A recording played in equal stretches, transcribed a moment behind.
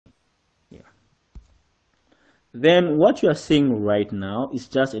Then what you are seeing right now is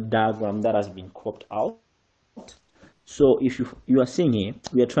just a diagram that has been cropped out. So if you are seeing here,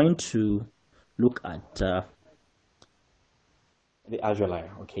 we are trying to look at the alveoli.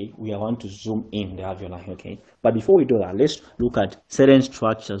 Okay, we want to zoom in the alveoli. Okay, but before we do that, let's look at certain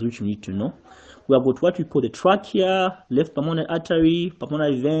structures which we need to know. We have got what we call the trachea, left pulmonary artery,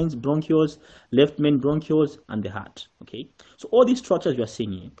 pulmonary veins, bronchioles, left main bronchioles, and the heart. Okay, so all these structures you are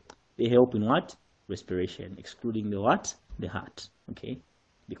seeing here, they help in what? Respiration, excluding the what? The heart. Okay,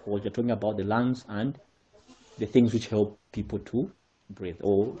 because we're talking about the lungs and the things which help people to breathe,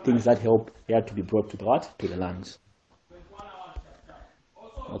 or things that help air to be brought to the what? To the lungs.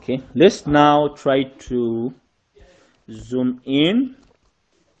 Okay, let's now try to zoom in.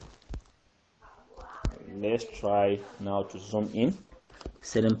 Let's try now to zoom in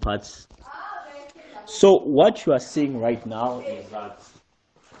certain parts. So what you are seeing right now is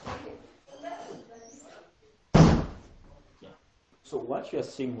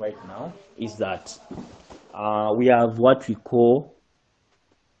that we have what we call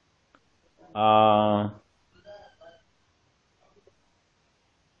the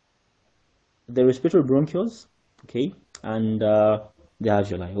respiratory bronchioles, okay, and the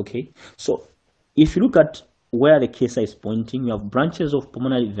alveoli, okay. So if you look at where the cursor is pointing, you have branches of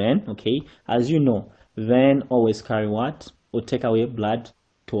pulmonary vein, okay. As you know, vein always carry what? Or take away blood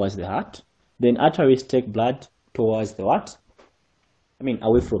towards the heart. Then arteries take blood towards the what? I mean,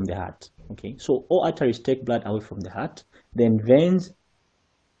 away from the heart, okay. So all arteries take blood away from the heart. Then veins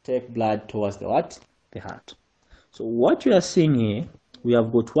take blood towards the what? The heart. So what you are seeing here, we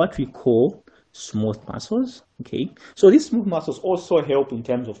have got what we call smooth muscles, okay. So these smooth muscles also help in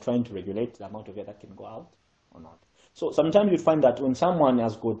terms of trying to regulate the amount of air that can go out or not. So sometimes you find that when someone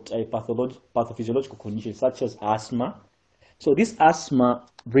has got a pathophysiological condition such as asthma, so this asthma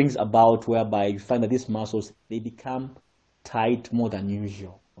brings about whereby you find that these muscles, they become tight more than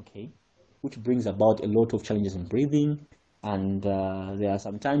usual, okay, which brings about a lot of challenges in breathing. And there are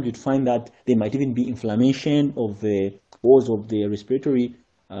sometimes you'd find that there might even be inflammation of the walls of the respiratory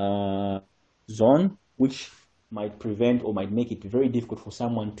zone, which might prevent or might make it very difficult for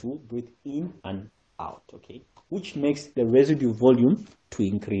someone to breathe in and out, okay, which makes the residue volume to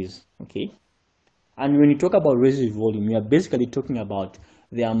increase, okay. And when you talk about residue volume, you are basically talking about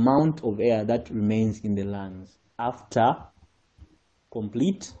the amount of air that remains in the lungs after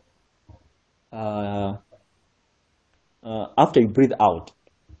complete after you breathe out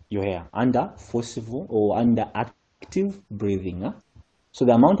your air under forcible or under active breathing. So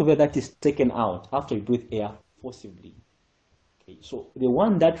the amount of air that is taken out after you breathe air forcibly. Okay, so the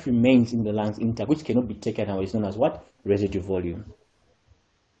one that remains in the lungs intact, which cannot be taken out, is known as what? Residue volume.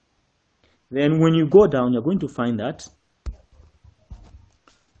 Then when you go down, you're going to find that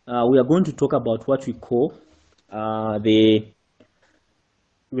we are going to talk about what we call the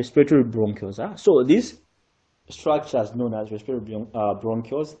respiratory bronchioles. So these structures known as respiratory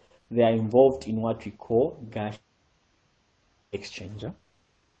bronchioles, they are involved in what we call gas exchange.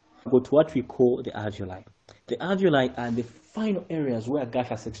 Go to what we call the alveoli. The alveoli are the final areas where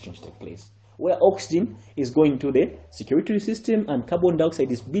gaseous exchange takes place, where oxygen is going to the circulatory system and carbon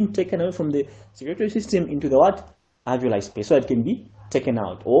dioxide is being taken away from the circulatory system into the what? Alveoli space, so it can be taken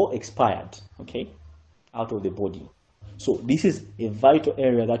out or expired, okay, out of the body. So this is a vital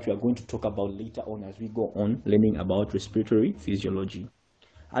area that we are going to talk about later on as we go on learning about respiratory physiology.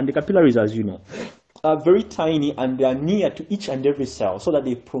 And the capillaries, as you know, are very tiny and they are near to each and every cell so that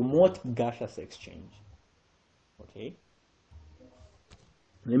they promote gaseous exchange. Okay.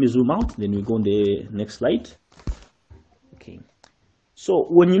 Let me zoom out, then we go on the next slide. Okay. So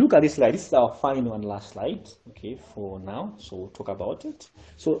when you look at this slide, this is our final and last slide, okay, for now. So we'll talk about it.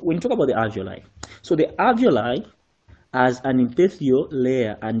 So when you talk about the alveoli, so the alveoli as an epithelial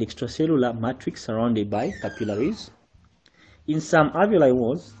layer and extracellular matrix surrounded by capillaries. In some alveoli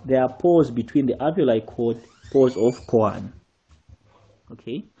walls, there are pores between the alveoli called pores of Cohen.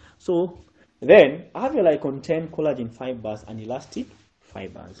 Okay, so then alveoli contain collagen fibers and elastic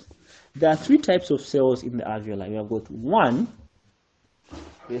fibers. There are three types of cells in the alveoli. We have got one,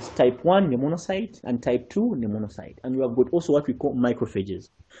 there's type 1 pneumonocyte and type 2 pneumonocyte, and we have got also what we call macrophages.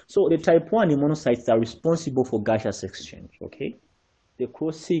 So the type 1 pneumonocytes are responsible for gaseous exchange, okay? The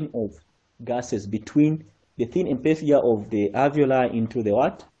crossing of gases between the thin epithelium of the alveoli into the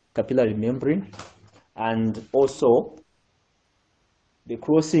what? Capillary membrane, and also the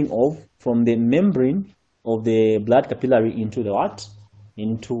crossing of from the membrane of the blood capillary into the what?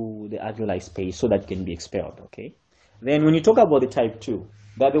 Into the alveoli space, so that can be expelled, okay? Then when you talk about the type 2,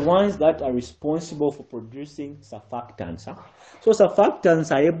 they're the ones that are responsible for producing surfactants. So surfactants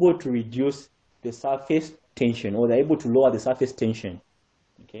are able to reduce the surface tension, or they're able to lower the surface tension,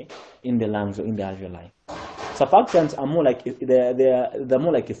 okay, in the lungs or in the alveoli. Surfactants are more like they're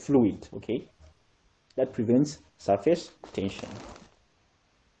more like a fluid, okay, that prevents surface tension.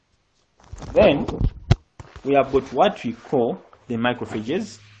 Then we have got what we call the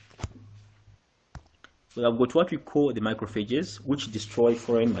macrophages. We have got what we call the macrophages, which destroy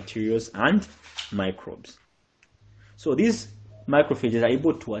foreign materials and microbes. So these macrophages are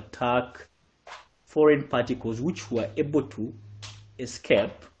able to attack foreign particles which were able to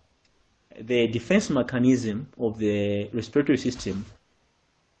escape the defense mechanism of the respiratory system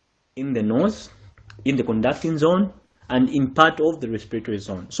in the nose, in the conducting zone, and in part of the respiratory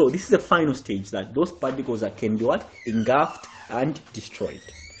zone. So this is the final stage, that those particles that can be what? Engulfed and destroyed.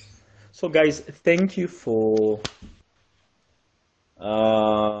 So guys, thank you for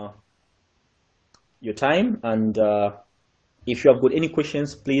your time, and if you have got any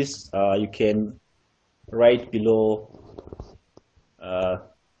questions, please you can write below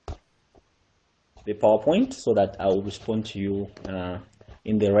the PowerPoint so that I will respond to you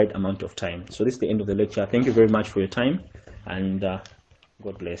in the right amount of time. So this is the end of the lecture. Thank you very much for your time, and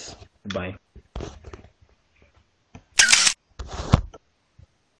God bless. Bye.